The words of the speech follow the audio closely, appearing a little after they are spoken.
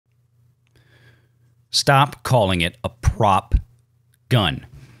Stop calling it a prop gun.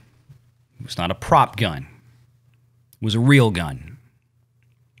 It was not a prop gun. It was a real gun.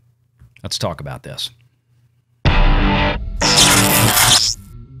 Let's talk about this.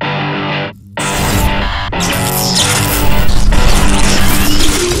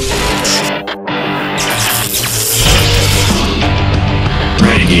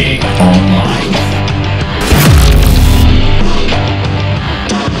 Renegade Online.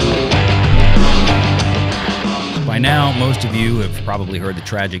 By now, most of you have probably heard the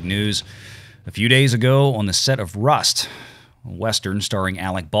tragic news a few days ago on the set of Rust, a Western starring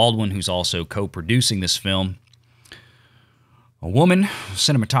Alec Baldwin, who's also co-producing this film. A woman,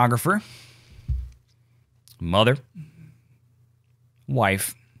 cinematographer, mother,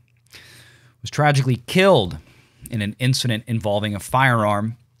 wife, was tragically killed in an incident involving a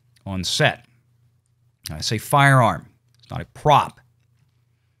firearm on set. I say firearm, it's not a prop.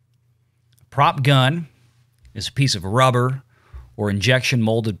 A prop gun is a piece of rubber or injection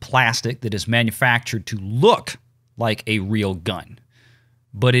molded plastic that is manufactured to look like a real gun.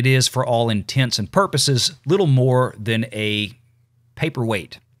 But it is, for all intents and purposes, little more than a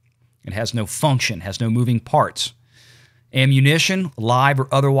paperweight. It has no function, has no moving parts. Ammunition, live or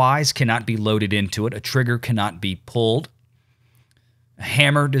otherwise, cannot be loaded into it. A trigger cannot be pulled. A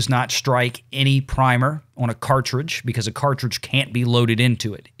hammer does not strike any primer on a cartridge because a cartridge can't be loaded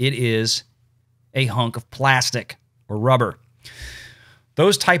into it. It is a hunk of plastic or rubber.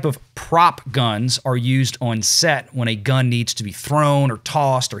 Those type of prop guns are used on set when a gun needs to be thrown or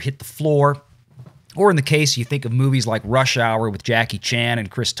tossed or hit the floor. Or in the case, you think of movies like Rush Hour with Jackie Chan and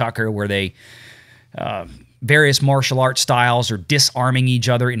Chris Tucker, where they, various martial arts styles are disarming each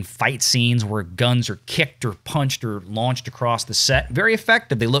other in fight scenes where guns are kicked or punched or launched across the set. Very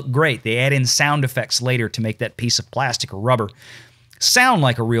effective. They look great. They add in sound effects later to make that piece of plastic or rubber sound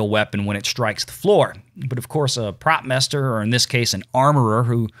like a real weapon when it strikes the floor. But of course, a prop master, or in this case, an armorer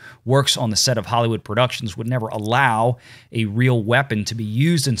who works on the set of Hollywood productions, would never allow a real weapon to be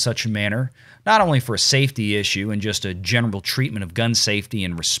used in such a manner, not only for a safety issue and just a general treatment of gun safety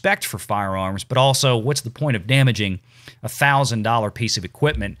and respect for firearms, but also, what's the point of damaging a $1,000 piece of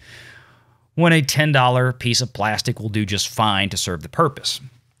equipment when a $10 piece of plastic will do just fine to serve the purpose?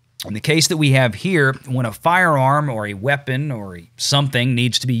 In the case that we have here, when a firearm or a weapon or something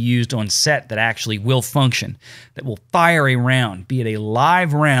needs to be used on set that actually will function, that will fire a round, be it a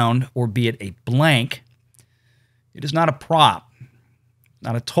live round or be it a blank, it is not a prop,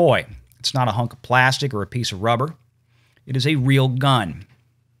 not a toy. It's not a hunk of plastic or a piece of rubber. It is a real gun.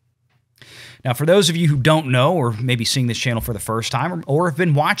 Now, for those of you who don't know, or maybe seeing this channel for the first time, or have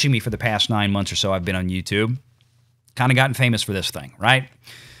been watching me for the past 9 months or so, I've been on YouTube, kind of gotten famous for this thing, right?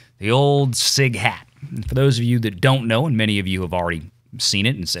 The old SIG hat. And for those of you that don't know, and many of you have already seen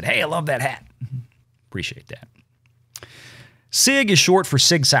it and said, hey, I love that hat. Appreciate that. SIG is short for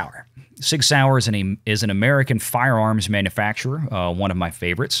Sig Sauer. Sig Sauer is an American firearms manufacturer, one of my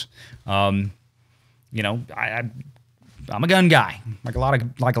favorites. You know, I'm a gun guy, like a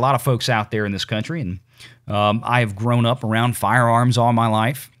lot of folks out there in this country, and I have grown up around firearms all my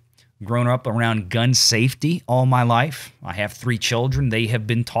life. Grown up around gun safety all my life. I have 3 children. They have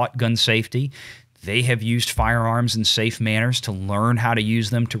been taught gun safety. They have used firearms in safe manners to learn how to use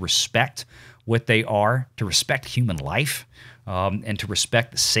them, to respect what they are, to respect human life, and to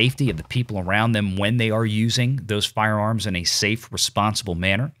respect the safety of the people around them when they are using those firearms in a safe, responsible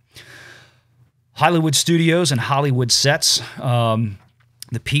manner. Hollywood studios and Hollywood sets,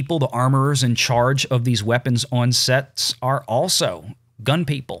 the people, the armorers in charge of these weapons on sets are also gun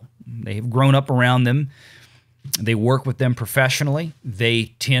people. They have grown up around them. They work with them professionally.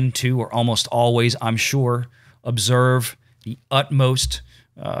 They tend to, or almost always, I'm sure, observe the utmost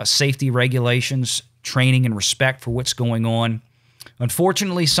safety regulations, training, and respect for what's going on.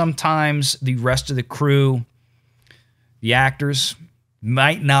 Unfortunately, sometimes the rest of the crew, the actors,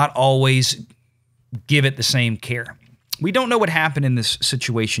 might not always give it the same care. We don't know what happened in this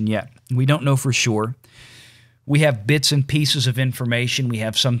situation yet. We don't know for sure. We have bits and pieces of information. We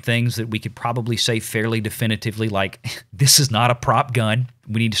have some things that we could probably say fairly definitively, like, this is not a prop gun.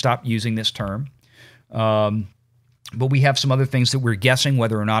 We need to stop using this term. But we have some other things that we're guessing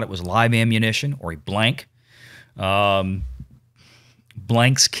whether or not it was live ammunition or a blank. Blanks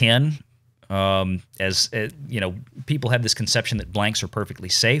can, you know, people have this conception that blanks are perfectly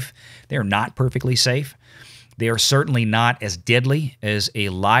safe. They are not perfectly safe. They are certainly not as deadly as a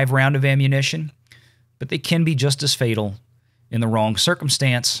live round of ammunition, but they can be just as fatal in the wrong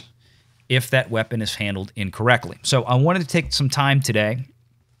circumstance if that weapon is handled incorrectly. So I wanted to take some time today.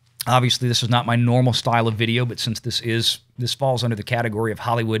 Obviously, this is not my normal style of video, but since this falls under the category of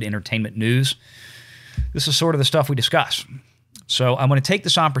Hollywood entertainment news, this is sort of the stuff we discuss. So I'm going to take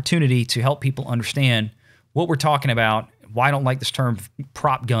this opportunity to help people understand what we're talking about, why I don't like this term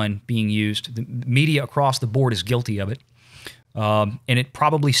prop gun being used. The media across the board is guilty of it. And it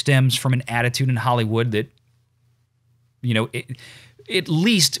probably stems from an attitude in Hollywood that, you know, at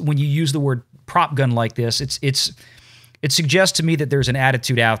least when you use the word prop gun like this, it suggests to me that there's an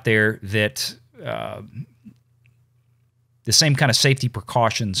attitude out there that the same kind of safety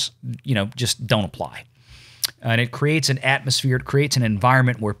precautions, you know, just don't apply. And it creates an atmosphere, it creates an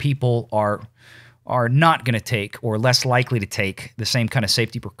environment where people are not going to take, or less likely to take, the same kind of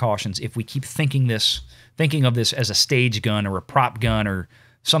safety precautions if we keep thinking of this as a stage gun or a prop gun or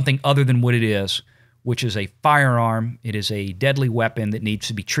something other than what it is, which is a firearm. It is a deadly weapon that needs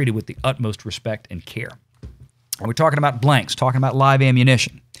to be treated with the utmost respect and care. And we're talking about blanks, talking about live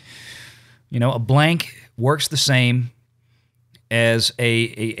ammunition. You know, a blank works the same as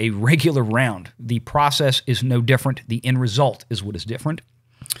a regular round. The process is no different. The end result is what is different.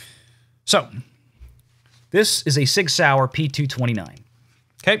 So, this is a Sig Sauer P229.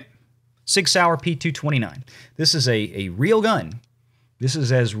 Okay? Sig Sauer P229. This is a real gun. This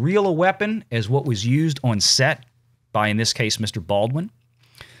is as real a weapon as what was used on set by, in this case, Mr. Baldwin,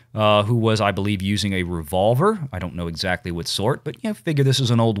 who was, I believe, using a revolver. I don't know exactly what sort, but yeah, figure this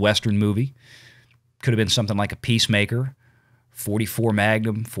is an old Western movie. Could have been something like a Peacemaker, 44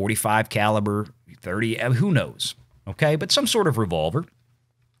 Magnum, 45 caliber, 30, who knows, okay? But some sort of revolver.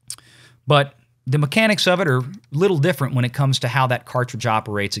 But the mechanics of it are a little different when it comes to how that cartridge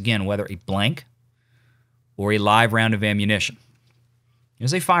operates, again, whether a blank or a live round of ammunition. It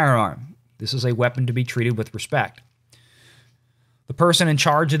is a firearm. This is a weapon to be treated with respect. The person in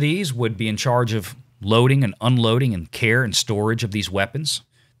charge of these would be in charge of loading and unloading and care and storage of these weapons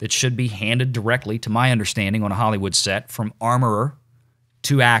that should be handed directly, to my understanding, on a Hollywood set from armorer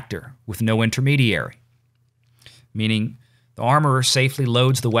to actor with no intermediary. Meaning the armorer safely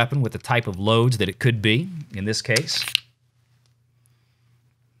loads the weapon with the type of loads that it could be, in this case.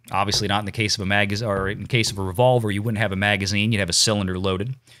 Obviously not in the case of a magazine, or in case of a revolver, you wouldn't have a magazine, you'd have a cylinder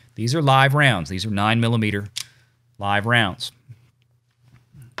loaded. These are live rounds. These are 9mm live rounds.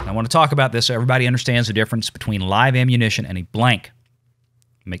 I want to talk about this so everybody understands the difference between live ammunition and a blank.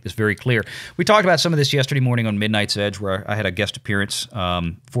 Make this very clear. We talked about some of this yesterday morning on Midnight's Edge, where I had a guest appearance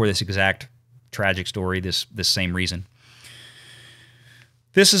for this exact tragic story, this same reason.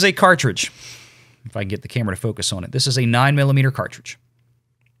 This is a cartridge, if I can get the camera to focus on it. This is a 9mm cartridge.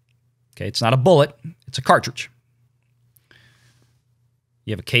 Okay, it's not a bullet, it's a cartridge.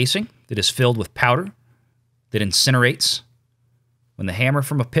 You have a casing that is filled with powder that incinerates when the hammer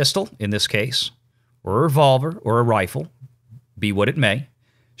from a pistol, in this case, or a revolver or a rifle, be what it may,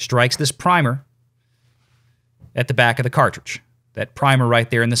 strikes this primer at the back of the cartridge. That primer right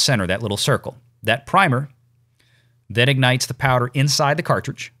there in the center, that little circle. That primer then ignites the powder inside the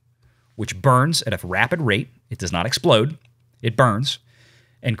cartridge, which burns at a rapid rate. It does not explode. It burns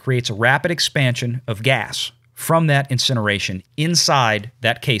and creates a rapid expansion of gas from that incineration inside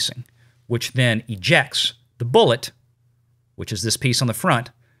that casing, which then ejects the bullet, which is this piece on the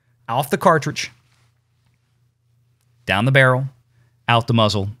front, off the cartridge, down the barrel, out the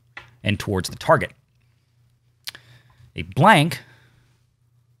muzzle, and towards the target. A blank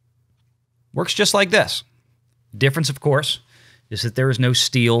works just like this. The difference, of course, is that there is no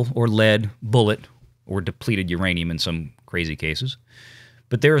steel or lead bullet or depleted uranium in some crazy cases,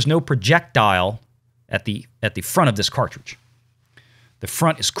 but there is no projectile at the front of this cartridge. The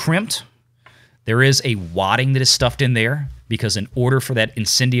front is crimped. There is a wadding that is stuffed in there because in order for that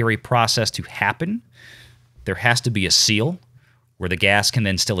incendiary process to happen, there has to be a seal where the gas can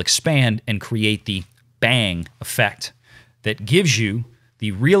then still expand and create the bang effect that gives you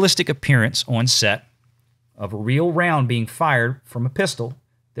the realistic appearance on set of a real round being fired from a pistol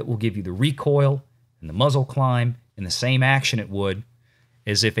that will give you the recoil and the muzzle climb and the same action it would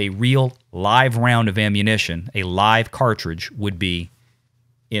as if a real live round of ammunition, a live cartridge, would be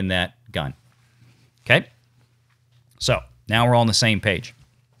in that gun. Okay? So, now we're all on the same page.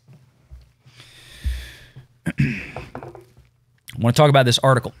 I want to talk about this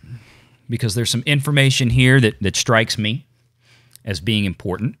article because there's some information here that strikes me as being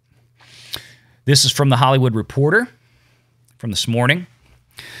important. This is from the Hollywood Reporter from this morning.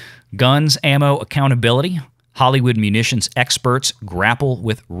 Guns, ammo, accountability. Hollywood munitions experts grapple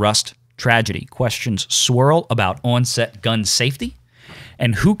with rust tragedy. Questions swirl about on-set gun safety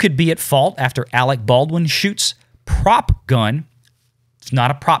and who could be at fault after Alec Baldwin shoots prop gun. It's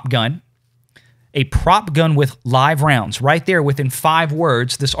not a prop gun. A prop gun with live rounds. Right there within 5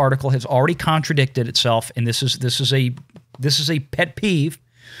 words, this article has already contradicted itself, and this is a pet peeve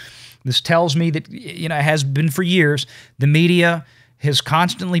This tells me that, it has been for years. The media has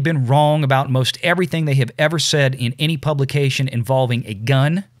constantly been wrong about most everything they have ever said in any publication involving a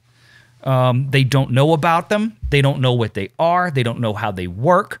gun. They don't know about them. They don't know what they are. They don't know how they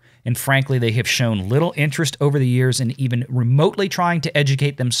work. And frankly, they have shown little interest over the years in even remotely trying to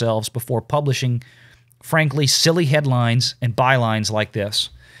educate themselves before publishing, frankly, silly headlines and bylines like this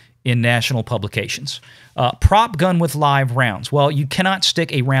in national publications. Prop gun with live rounds. Well, you cannot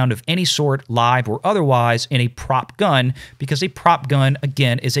stick a round of any sort, live or otherwise, in a prop gun because a prop gun,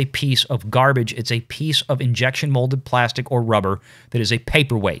 again, is a piece of garbage. It's a piece of injection molded plastic or rubber that is a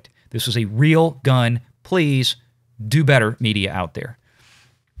paperweight. This is a real gun. Please do better, media out there.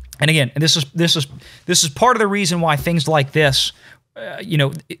 And again, this is part of the reason why things like this,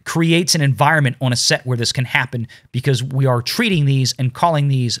 it creates an environment on a set where this can happen, because we are treating these and calling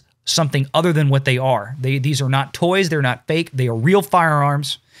these something other than what they are. These are not toys. They're not fake. They are real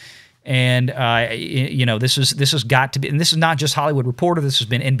firearms. And this has got to be. And this is not just Hollywood Reporter. This has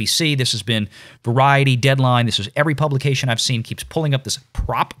been NBC. This has been Variety, Deadline. This is every publication I've seen keeps pulling up this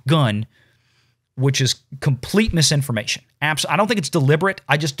prop gun, which is complete misinformation. I don't think it's deliberate.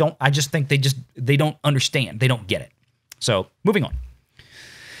 I just think they don't understand. They don't get it. So moving on.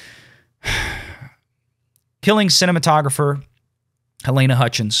 Killing cinematographer Halyna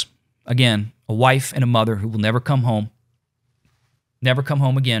Hutchins. Again, a wife and a mother who will never come home. Never come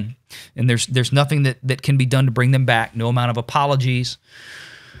home again. And there's nothing that can be done to bring them back. No amount of apologies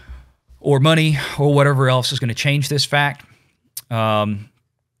or money or whatever else is going to change this fact.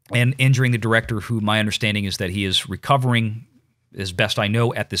 And injuring the director, who my understanding is that he is recovering as best I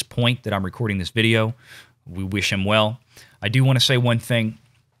know at this point that I'm recording this video. We wish him well. I do want to say one thing.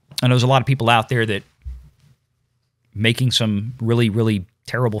 I know there's a lot of people out there that making some really, really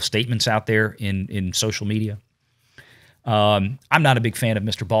terrible statements out there in social media. I'm not a big fan of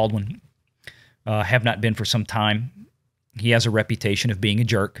Mr. Baldwin. Have not been for some time. He has a reputation of being a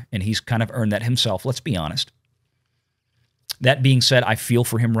jerk, and he's kind of earned that himself. Let's be honest. That being said, I feel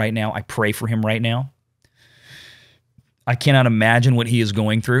for him right now. I pray for him right now. I cannot imagine what he is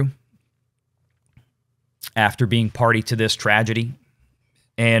going through after being party to this tragedy,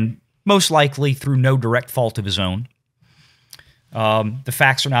 and most likely through no direct fault of his own. The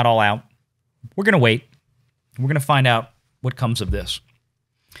facts are not all out. We're going to wait. We're going to find out what comes of this.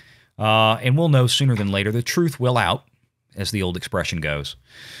 And we'll know sooner than later. The truth will out, as the old expression goes.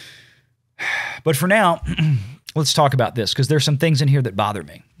 But for now, let's talk about this, because there's some things in here that bother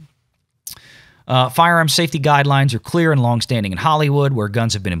me. Firearm safety guidelines are clear and longstanding in Hollywood, where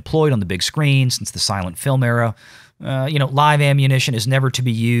guns have been employed on the big screen since the silent film era. Live ammunition is never to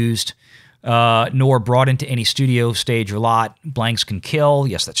be used, nor brought into any studio, stage, or lot. Blanks can kill.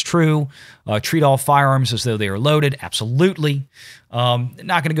 Yes, that's true. Treat all firearms as though they are loaded. Absolutely. Not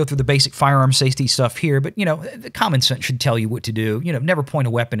going to go through the basic firearm safety stuff here, but, the common sense should tell you what to do. Never point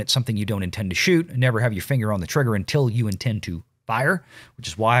a weapon at something you don't intend to shoot. Never have your finger on the trigger until you intend to fire, which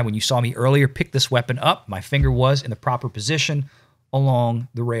is why when you saw me earlier pick this weapon up, my finger was in the proper position along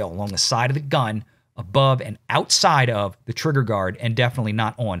the rail, along the side of the gun, above and outside of the trigger guard, and definitely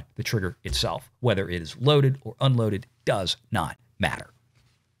not on the trigger itself. Whether it is loaded or unloaded does not matter.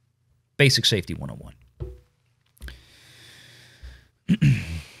 Basic safety 101.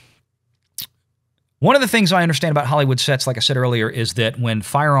 One of the things I understand about Hollywood sets, like I said earlier, is that when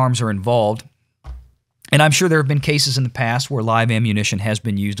firearms are involved, and I'm sure there have been cases in the past where live ammunition has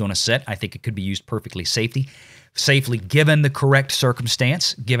been used on a set. I think it could be used perfectly safely given the correct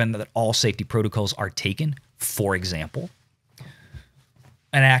circumstance, given that all safety protocols are taken. For example,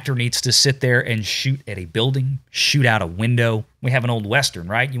 an actor needs to sit there and shoot at a building, shoot out a window. We have an old Western,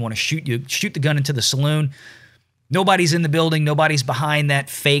 right? You want to shoot the gun into the saloon. Nobody's in the building. Nobody's behind that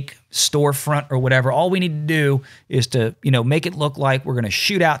fake storefront or whatever. All we need to do is to, make it look like we're going to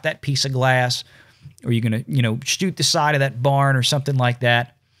shoot out that piece of glass, or you're going to, shoot the side of that barn or something like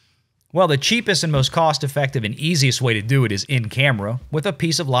that. Well, the cheapest and most cost-effective and easiest way to do it is in camera with a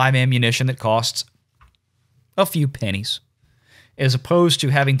piece of live ammunition that costs a few pennies, as opposed to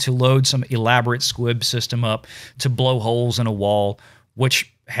having to load some elaborate squib system up to blow holes in a wall,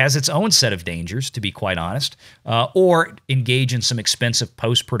 which has its own set of dangers, to be quite honest, or engage in some expensive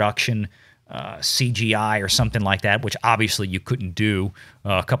post-production CGI or something like that, which obviously you couldn't do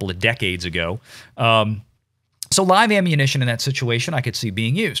a couple of decades ago. So live ammunition in that situation I could see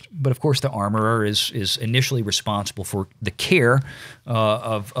being used. But of course the armorer is initially responsible for the care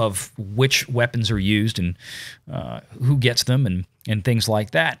of which weapons are used and who gets them and things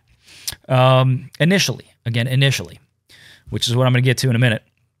like that. Initially, which is what I'm going to get to in a minute.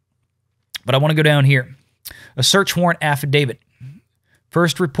 But I want to go down here. A search warrant affidavit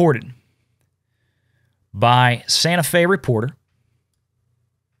first reported by Santa Fe reporter,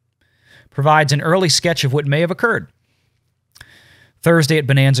 provides an early sketch of what may have occurred Thursday at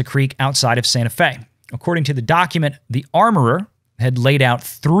Bonanza Creek outside of Santa Fe. According to the document, the armorer had laid out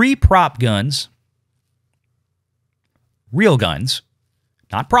 3 prop guns, real guns,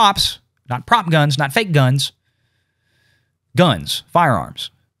 not props, not prop guns, not fake guns, guns,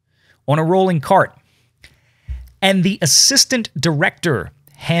 firearms, on a rolling cart. And the assistant director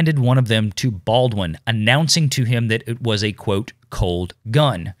handed one of them to Baldwin, announcing to him that it was a, quote, cold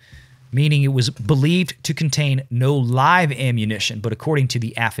gun, meaning it was believed to contain no live ammunition. But according to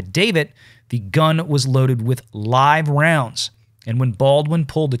the affidavit, the gun was loaded with live rounds. And when Baldwin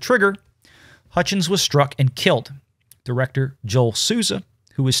pulled the trigger, Hutchins was struck and killed. Director Joel Souza,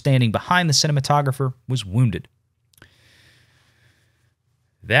 who was standing behind the cinematographer, was wounded.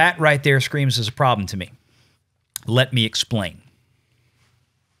 That right there screams as a problem to me. Let me explain.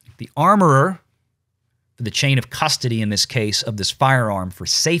 The armorer, for the chain of custody in this case of this firearm for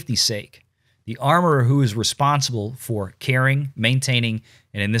safety's sake, the armorer who is responsible for carrying, maintaining,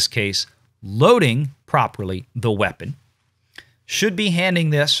 and in this case, loading properly the weapon, should be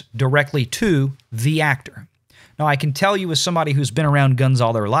handing this directly to the actor. Now, I can tell you as somebody who's been around guns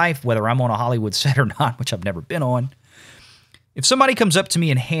all their life, whether I'm on a Hollywood set or not, which I've never been on, if somebody comes up to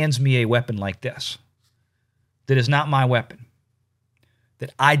me and hands me a weapon like this, that is not my weapon,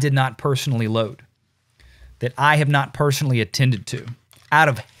 that I did not personally load, that I have not personally attended to, out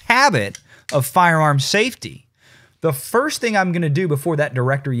of habit of firearm safety, the first thing I'm going to do before that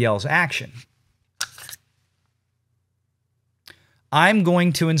director yells action, I'm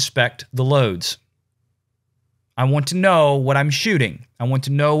going to inspect the loads. I want to know what I'm shooting. I want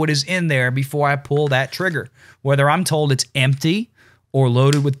to know what is in there before I pull that trigger, whether I'm told it's empty or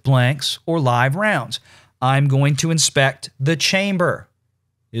loaded with blanks or live rounds. I'm going to inspect the chamber.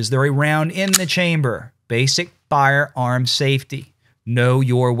 Is there a round in the chamber? Basic firearm safety. Know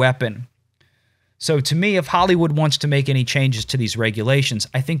your weapon. So to me, if Hollywood wants to make any changes to these regulations,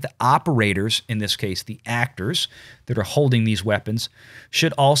 I think the operators, in this case the actors that are holding these weapons,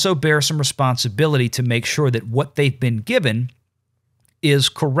 should also bear some responsibility to make sure that what they've been given is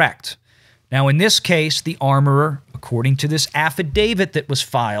correct. Now, in this case, the armorer, according to this affidavit that was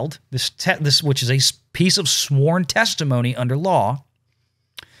filed, this which is a piece of sworn testimony under law,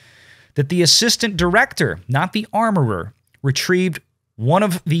 that the assistant director, not the armorer, retrieved one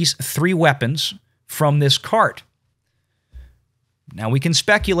of these 3 weapons from this cart. Now, we can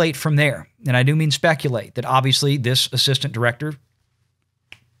speculate from there, and I do mean speculate, that obviously this assistant director,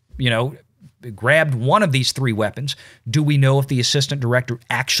 grabbed one of these 3 weapons. Do we know if the assistant director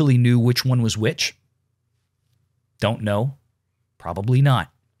actually knew which one was which? Don't know. Probably not.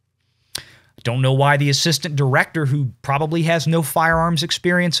 Don't know why the assistant director, who probably has no firearms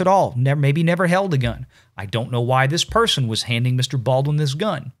experience at all, maybe never held a gun. I don't know why this person was handing Mr. Baldwin this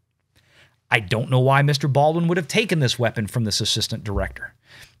gun. I don't know why Mr. Baldwin would have taken this weapon from this assistant director.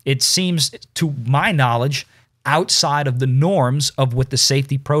 It seems, to my knowledge, outside of the norms of what the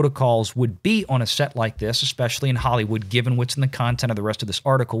safety protocols would be on a set like this, especially in Hollywood, given what's in the content of the rest of this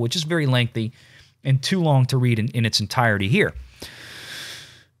article, which is very lengthy and too long to read in its entirety here.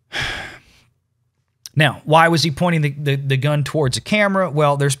 Now, why was he pointing the gun towards a camera?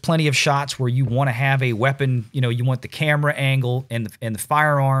 Well, there's plenty of shots where you want to have a weapon, you want the camera angle and the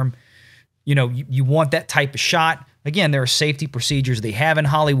firearm, you want that type of shot. Again, there are safety procedures they have in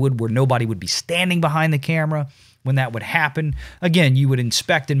Hollywood where nobody would be standing behind the camera when that would happen. Again, you would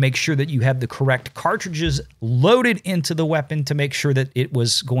inspect and make sure that you have the correct cartridges loaded into the weapon to make sure that it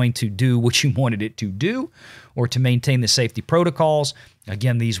was going to do what you wanted it to do or to maintain the safety protocols.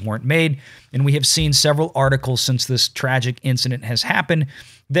 Again, these weren't made, and we have seen several articles since this tragic incident has happened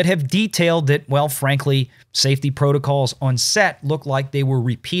that have detailed that, well, frankly, safety protocols on set look like they were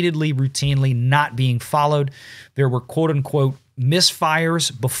repeatedly, routinely not being followed. There were quote-unquote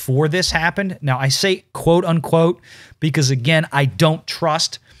misfires before this happened. Now, I say quote-unquote because, again, I don't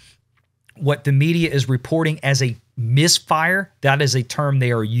trust what the media is reporting as a misfire. That is a term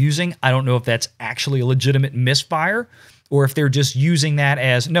they are using. I don't know if that's actually a legitimate misfire or if they're just using that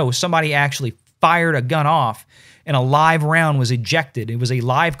as, no, somebody actually fired a gun off and a live round was ejected. It was a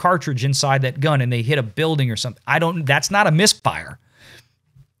live cartridge inside that gun and they hit a building or something. That's not a misfire.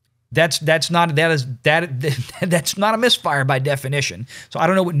 That's not a misfire by definition. So I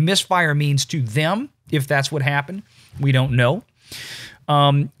don't know what misfire means to them, if that's what happened. We don't know.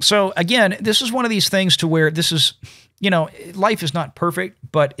 So again, this is one of these things to where this is, life is not perfect,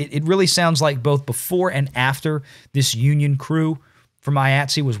 but it really sounds like both before and after this union crew from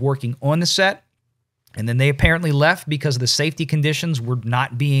IATSE was working on the set, And then they apparently left because the safety conditions were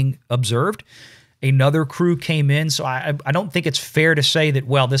not being observed. Another crew came in. So I don't think it's fair to say that,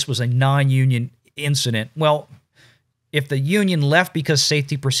 well, this was a non-union incident. Well, if the union left because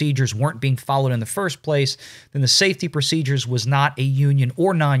safety procedures weren't being followed in the first place, then the safety procedures was not a union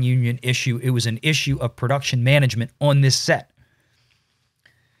or non-union issue. It was an issue of production management on this set.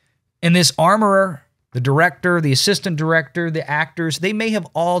 And this armorer, the director, the assistant director, the actors, they may have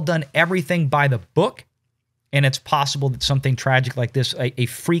all done everything by the book. And it's possible that something tragic like this, a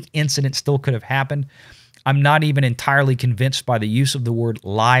freak incident, still could have happened. I'm not even entirely convinced by the use of the word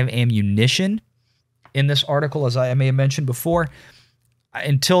live ammunition in this article, as I may have mentioned before,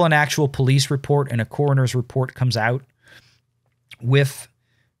 until an actual police report and a coroner's report comes out with,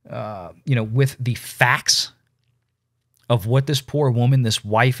 with the facts of what this poor woman, this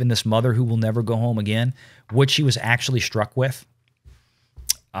wife and this mother who will never go home again, what she was actually struck with.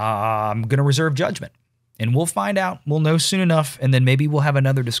 I'm going to reserve judgment, and we'll find out. We'll know soon enough, and then maybe we'll have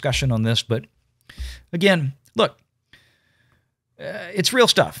another discussion on this. But again, look, it's real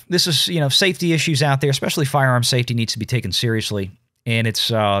stuff. This is, safety issues out there, especially firearm safety, needs to be taken seriously. And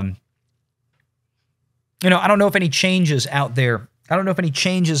it's, I don't know if any changes out there. I don't know if any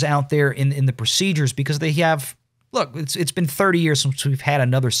changes out there in the procedures, because they have, look, it's been 30 years since we've had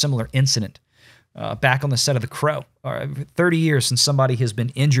another similar incident back on the set of The Crow. 30 years since somebody has been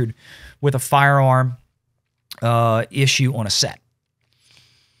injured with a firearm issue on a set.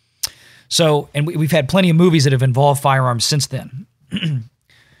 So, and we've had plenty of movies that have involved firearms since then.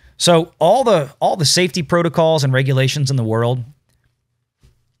 So all the safety protocols and regulations in the world,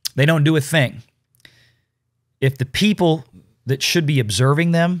 they don't do a thing if the people that should be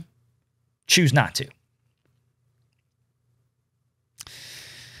observing them choose not to.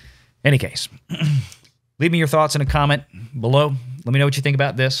 Any case, leave me your thoughts in a comment below. Let me know what you think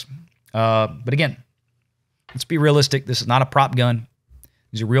about this. But again, let's be realistic. This is not a prop gun.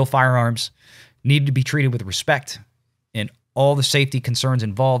 These are real firearms, need to be treated with respect and all the safety concerns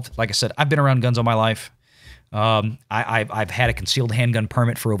involved. Like I said, I've been around guns all my life. I've had a concealed handgun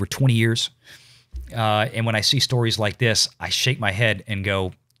permit for over 20 years. And when I see stories like this, I shake my head and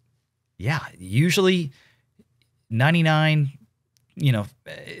go, yeah, usually 99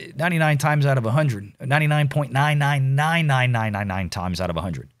 times out of 100, 99.999999 times out of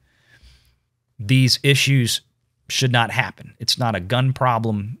 100, these issues should not happen. It's not a gun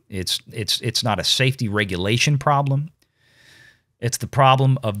problem. It's not a safety regulation problem. It's the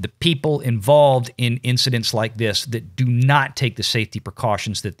problem of the people involved in incidents like this that do not take the safety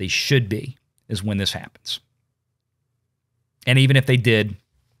precautions that they should be, is when this happens. And even if they did,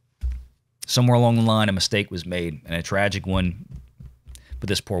 somewhere along the line, a mistake was made, and a tragic one, but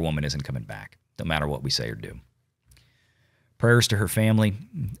this poor woman isn't coming back, no matter what we say or do. Prayers to her family,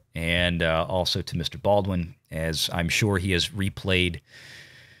 and also to Mr. Baldwin, as I'm sure he has replayed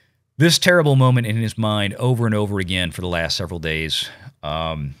this terrible moment in his mind over and over again for the last several days.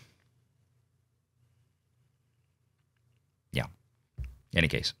 Yeah. Any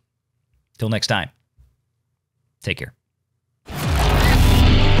case, till next time, take care.